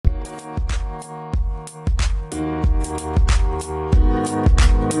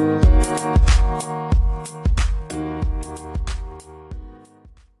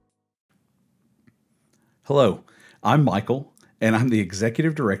Hello, I'm Michael, and I'm the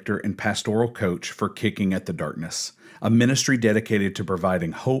executive director and pastoral coach for Kicking at the Darkness, a ministry dedicated to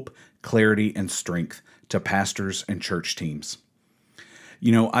providing hope, clarity, and strength to pastors and church teams.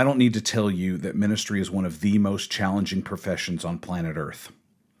 You know, I don't need to tell you that ministry is one of the most challenging professions on planet Earth.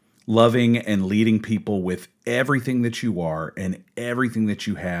 Loving and leading people with everything that you are and everything that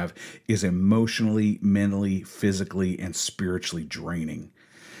you have is emotionally, mentally, physically, and spiritually draining.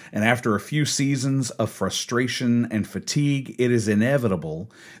 And after a few seasons of frustration and fatigue, it is inevitable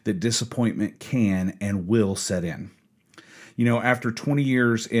that disappointment can and will set in. You know, after 20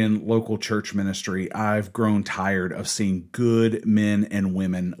 years in local church ministry, I've grown tired of seeing good men and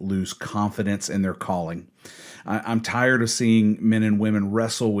women lose confidence in their calling. I'm tired of seeing men and women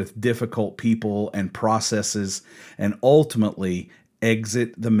wrestle with difficult people and processes and ultimately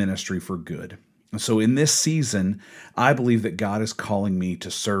exit the ministry for good. So in this season, I believe that God is calling me to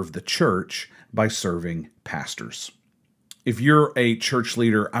serve the church by serving pastors. If you're a church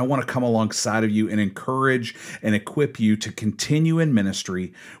leader, I want to come alongside of you and encourage and equip you to continue in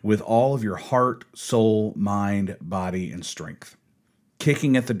ministry with all of your heart, soul, mind, body, and strength.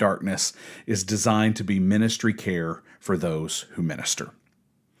 Kicking at the Darkness is designed to be ministry care for those who minister.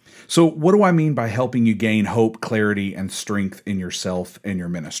 So what do I mean by helping you gain hope, clarity, and strength in yourself and your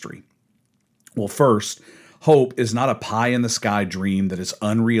ministry? Well, first, hope is not a pie-in-the-sky dream that is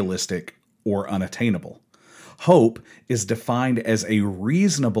unrealistic or unattainable. Hope is defined as a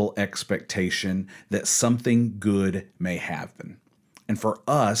reasonable expectation that something good may happen. And for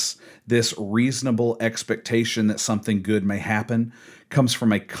us, this reasonable expectation that something good may happen comes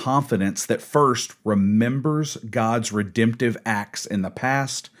from a confidence that first remembers God's redemptive acts in the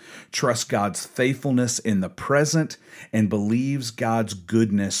past, trusts God's faithfulness in the present, and believes God's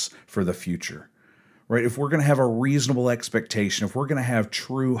goodness for the future. Right? If we're going to have a reasonable expectation, if we're going to have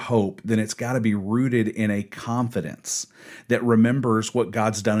true hope, then it's got to be rooted in a confidence that remembers what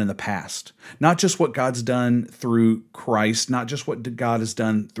God's done in the past. Not just what God's done through Christ, not just what God has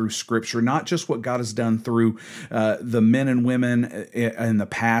done through Scripture, not just what God has done through the men and women in the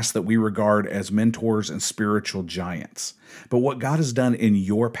past that we regard as mentors and spiritual giants, but what God has done in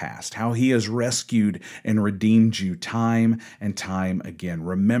your past, how He has rescued and redeemed you time and time again.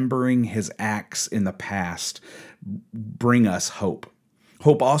 Remembering His acts in the past bring us hope.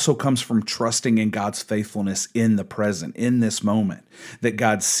 Hope also comes from trusting in God's faithfulness in the present, in this moment, that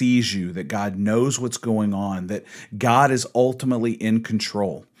God sees you, that God knows what's going on, that God is ultimately in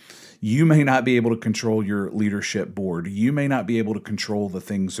control. You may not be able to control your leadership board. You may not be able to control the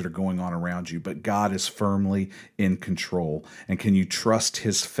things that are going on around you, but God is firmly in control. And can you trust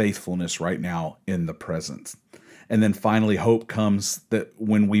His faithfulness right now in the present? And then finally, hope comes that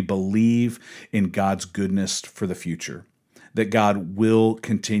when we believe in God's goodness for the future, that God will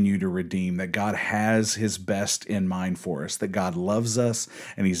continue to redeem, that God has His best in mind for us, that God loves us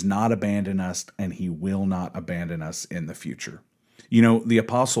and He's not abandoned us and He will not abandon us in the future. You know, the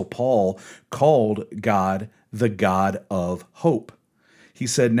Apostle Paul called God the God of hope. He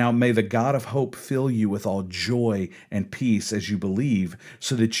said, "Now may the God of hope fill you with all joy and peace as you believe,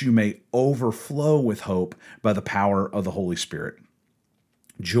 so that you may overflow with hope by the power of the Holy Spirit."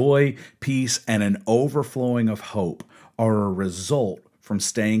 Joy, peace, and an overflowing of hope are a result from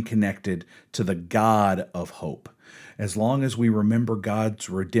staying connected to the God of hope. As long as we remember God's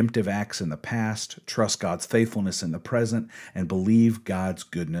redemptive acts in the past, trust God's faithfulness in the present, and believe God's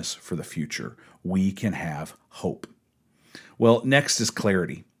goodness for the future, we can have hope. Well, next is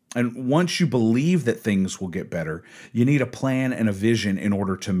clarity. And once you believe that things will get better, you need a plan and a vision in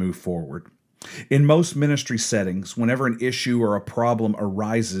order to move forward. In most ministry settings, whenever an issue or a problem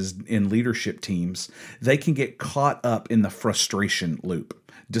arises in leadership teams, they can get caught up in the frustration loop.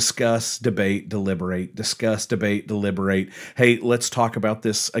 Discuss, debate, deliberate, discuss, debate, deliberate. Hey, let's talk about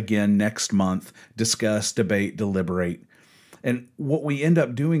this again next month. Discuss, debate, deliberate. And what we end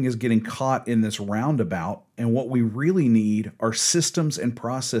up doing is getting caught in this roundabout. And what we really need are systems and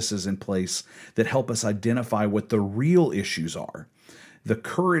processes in place that help us identify what the real issues are, the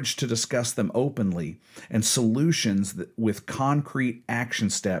courage to discuss them openly, and solutions with concrete action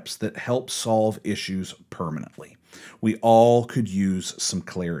steps that help solve issues permanently. We all could use some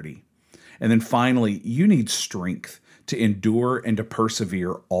clarity. And then finally, you need strength to endure and to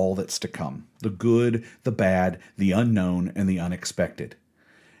persevere all that's to come, the good, the bad, the unknown, and the unexpected.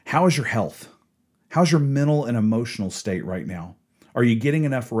 How is your health? How's your mental and emotional state right now? Are you getting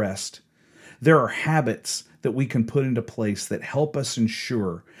enough rest? There are habits that we can put into place that help us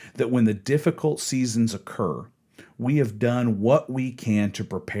ensure that when the difficult seasons occur, we have done what we can to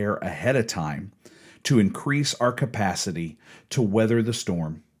prepare ahead of time to increase our capacity to weather the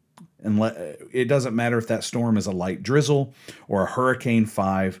storm And it doesn't matter if that storm is a light drizzle or a Hurricane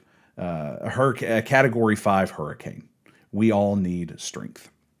 5, a Category 5 hurricane. We all need strength.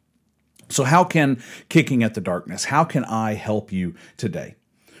 So how can Kicking at the Darkness, how can I help you today?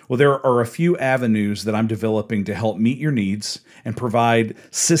 Well, there are a few avenues that I'm developing to help meet your needs and provide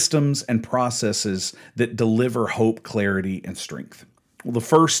systems and processes that deliver hope, clarity, and strength. Well, the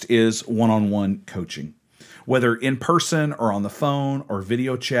first is one-on-one coaching. Whether in person or on the phone or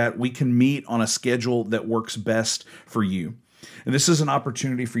video chat, we can meet on a schedule that works best for you. And this is an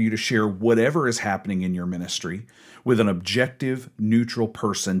opportunity for you to share whatever is happening in your ministry with an objective, neutral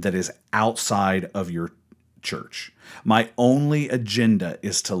person that is outside of your church. My only agenda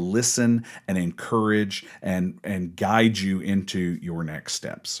is to listen and encourage and guide you into your next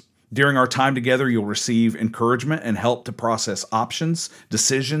steps. During our time together, you'll receive encouragement and help to process options,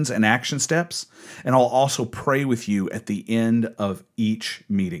 decisions, and action steps. And I'll also pray with you at the end of each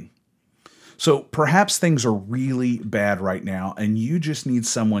meeting. So perhaps things are really bad right now, and you just need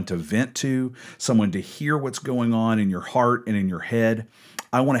someone to vent to, someone to hear what's going on in your heart and in your head.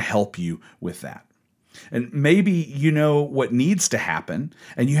 I want to help you with that. And maybe you know what needs to happen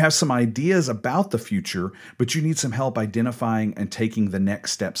and you have some ideas about the future, but you need some help identifying and taking the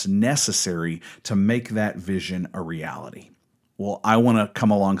next steps necessary to make that vision a reality. Well, I want to come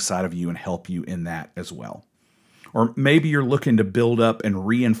alongside of you and help you in that as well. Or maybe you're looking to build up and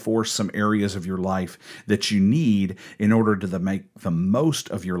reinforce some areas of your life that you need in order to make the most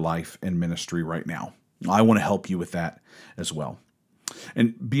of your life and ministry right now. I want to help you with that as well.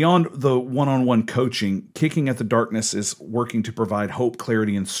 And beyond the one-on-one coaching, Kicking at the Darkness is working to provide hope,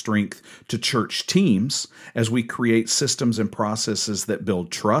 clarity, and strength to church teams as we create systems and processes that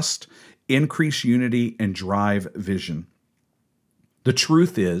build trust, increase unity, and drive vision. The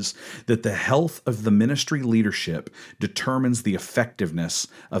truth is that the health of the ministry leadership determines the effectiveness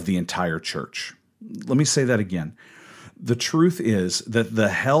of the entire church. Let me say that again. The truth is that the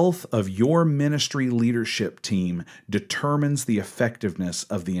health of your ministry leadership team determines the effectiveness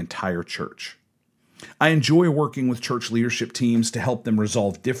of the entire church. I enjoy working with church leadership teams to help them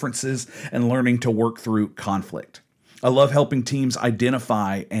resolve differences and learning to work through conflict. I love helping teams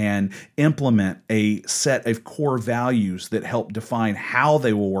identify and implement a set of core values that help define how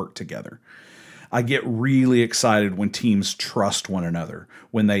they will work together. I get really excited when teams trust one another,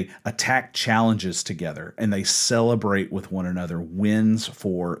 when they attack challenges together, and they celebrate with one another wins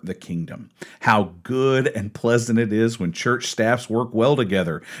for the kingdom. How good and pleasant it is when church staffs work well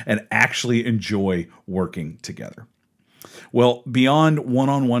together and actually enjoy working together. Well, beyond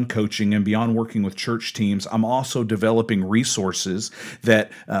one-on-one coaching and beyond working with church teams, I'm also developing resources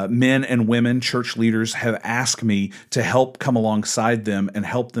that men and women, church leaders, have asked me to help come alongside them and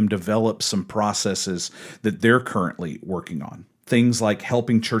help them develop some processes that they're currently working on. Things like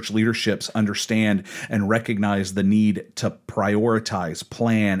helping church leaderships understand and recognize the need to prioritize,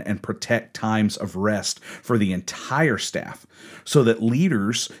 plan, and protect times of rest for the entire staff so that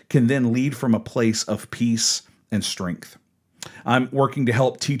leaders can then lead from a place of peace and strength. I'm working to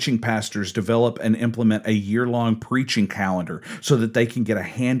help teaching pastors develop and implement a year-long preaching calendar so that they can get a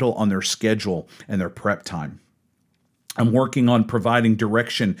handle on their schedule and their prep time. I'm working on providing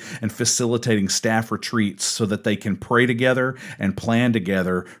direction and facilitating staff retreats so that they can pray together and plan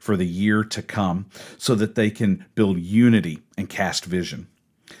together for the year to come so that they can build unity and cast vision.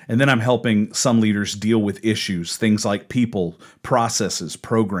 And then I'm helping some leaders deal with issues, things like people, processes,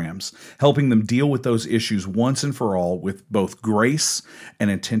 programs, helping them deal with those issues once and for all with both grace and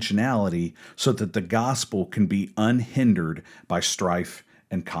intentionality so that the gospel can be unhindered by strife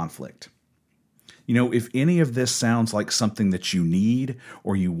and conflict. You know, if any of this sounds like something that you need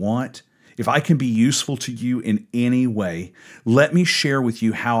or you want, if I can be useful to you in any way, let me share with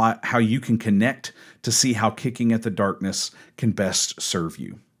you how you can connect to see how Kicking at the Darkness can best serve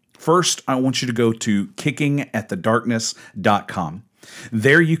you. First, I want you to go to kickingatthedarkness.com.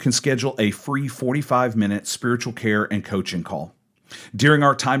 There you can schedule a free 45-minute spiritual care and coaching call. During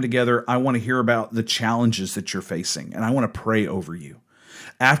our time together, I want to hear about the challenges that you're facing, and I want to pray over you.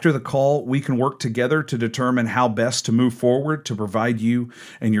 After the call, we can work together to determine how best to move forward to provide you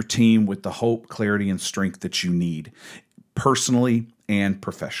and your team with the hope, clarity, and strength that you need, personally and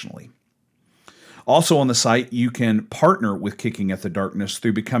professionally. Also on the site, you can partner with Kicking at the Darkness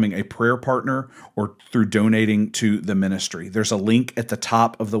through becoming a prayer partner or through donating to the ministry. There's a link at the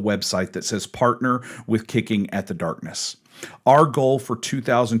top of the website that says Partner with Kicking at the Darkness. Our goal for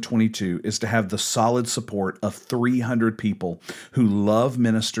 2022 is to have the solid support of 300 people who love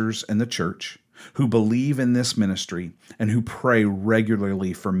ministers and the church, who believe in this ministry, and who pray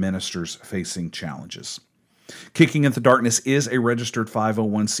regularly for ministers facing challenges. Kicking at the Darkness is a registered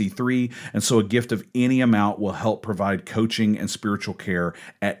 501c3, and so a gift of any amount will help provide coaching and spiritual care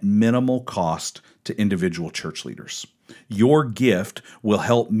at minimal cost to individual church leaders. Your gift will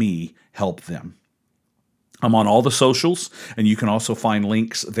help me help them. I'm on all the socials, and you can also find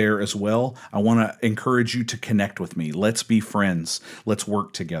links there as well. I want to encourage you to connect with me. Let's be friends. Let's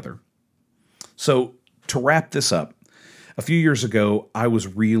work together. So to wrap this up, a few years ago, I was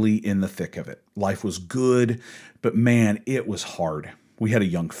really in the thick of it. Life was good, but man, it was hard. We had a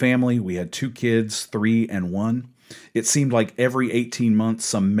young family. We had 2 kids, 3 and 1. It seemed like every 18 months,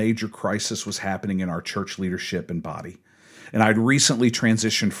 some major crisis was happening in our church leadership and body. And I'd recently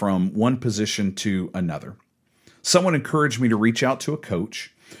transitioned from one position to another. Someone encouraged me to reach out to a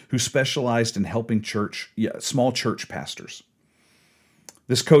coach who specialized in helping small church pastors.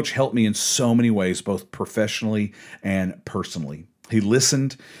 This coach helped me in so many ways, both professionally and personally. He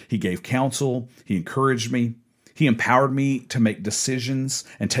listened, he gave counsel, he encouraged me, he empowered me to make decisions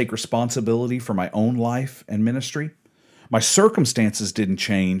and take responsibility for my own life and ministry. My circumstances didn't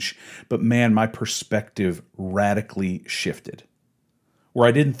change, but man, my perspective radically shifted. Where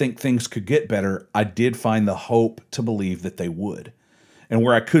I didn't think things could get better, I did find the hope to believe that they would. And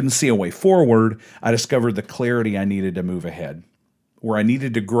where I couldn't see a way forward, I discovered the clarity I needed to move ahead. Where I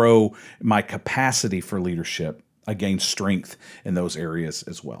needed to grow my capacity for leadership, I gained strength in those areas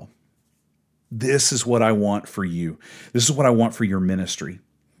as well. This is what I want for you. This is what I want for your ministry.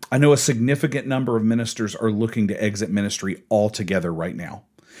 I know a significant number of ministers are looking to exit ministry altogether right now.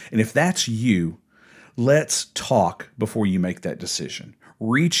 And if that's you, let's talk before you make that decision.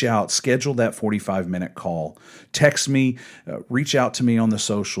 Reach out, schedule that 45-minute call. Text me, reach out to me on the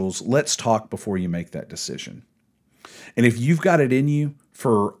socials. Let's talk before you make that decision. And if you've got it in you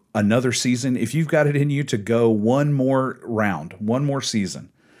for another season, if you've got it in you to go one more round, one more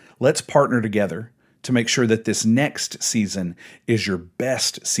season, let's partner together to make sure that this next season is your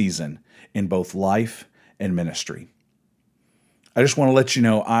best season in both life and ministry. I just want to let you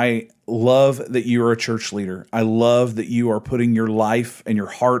know, I love that you are a church leader. I love that you are putting your life and your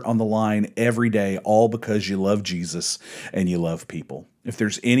heart on the line every day, all because you love Jesus and you love people. If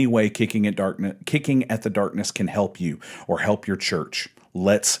there's any way Kicking at the Darkness can help you or help your church,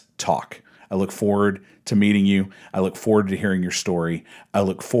 let's talk. I look forward to meeting you. I look forward to hearing your story. I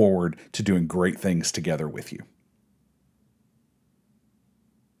look forward to doing great things together with you.